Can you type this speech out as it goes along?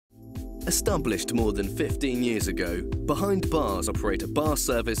Established more than 15 years ago, Behind Bars operate a bar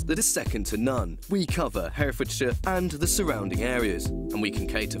service that is second to none. We cover Herefordshire and the surrounding areas, and we can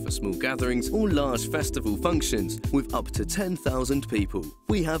cater for small gatherings or large festival functions with up to 10,000 people.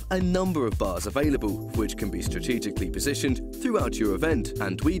 We have a number of bars available, which can be strategically positioned throughout your event,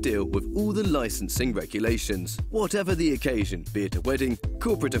 and we deal with all the licensing regulations. Whatever the occasion, be it a wedding,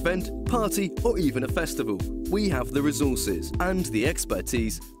 corporate event, party, or even a festival, we have the resources and the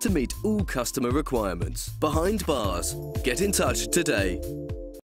expertise to meet all customer requirements. Behind Bars. Get in touch today.